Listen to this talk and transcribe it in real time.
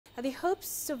And the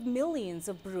hopes of millions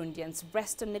of Burundians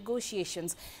rest on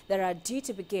negotiations that are due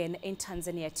to begin in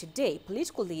Tanzania today.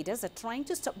 Political leaders are trying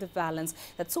to stop the violence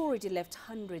that's already left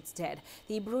hundreds dead.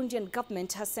 The Burundian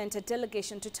government has sent a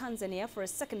delegation to Tanzania for a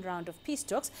second round of peace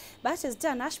talks, but as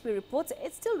Dan Ashby reports,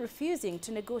 it's still refusing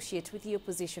to negotiate with the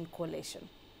opposition coalition.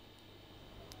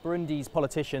 Burundi's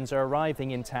politicians are arriving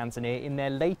in Tanzania in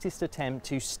their latest attempt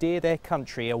to steer their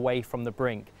country away from the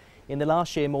brink. In the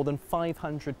last year, more than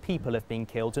 500 people have been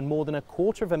killed and more than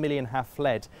 250,000 have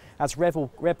fled as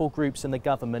rebel groups and the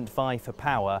government vie for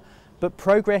power. But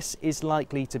progress is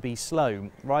likely to be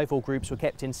slow. Rival groups were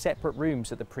kept in separate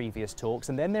rooms at the previous talks.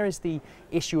 And then there is the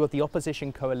issue of the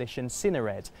opposition coalition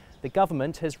Sinared. The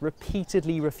government has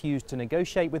repeatedly refused to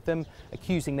negotiate with them,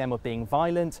 accusing them of being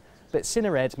violent. But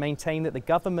Sinared maintain that the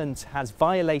government has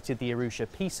violated the Arusha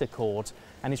Peace Accord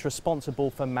and is responsible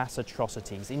for mass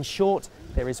atrocities. In short,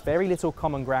 there is very little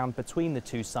common ground between the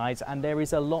two sides and there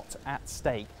is a lot at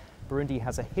stake. Burundi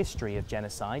has a history of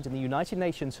genocide and the United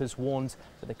Nations has warned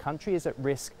that the country is at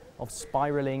risk of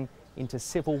spiralling into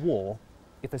civil war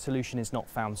if a solution is not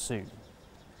found soon.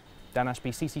 Dan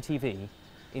Ashby, CCTV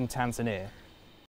in Tanzania.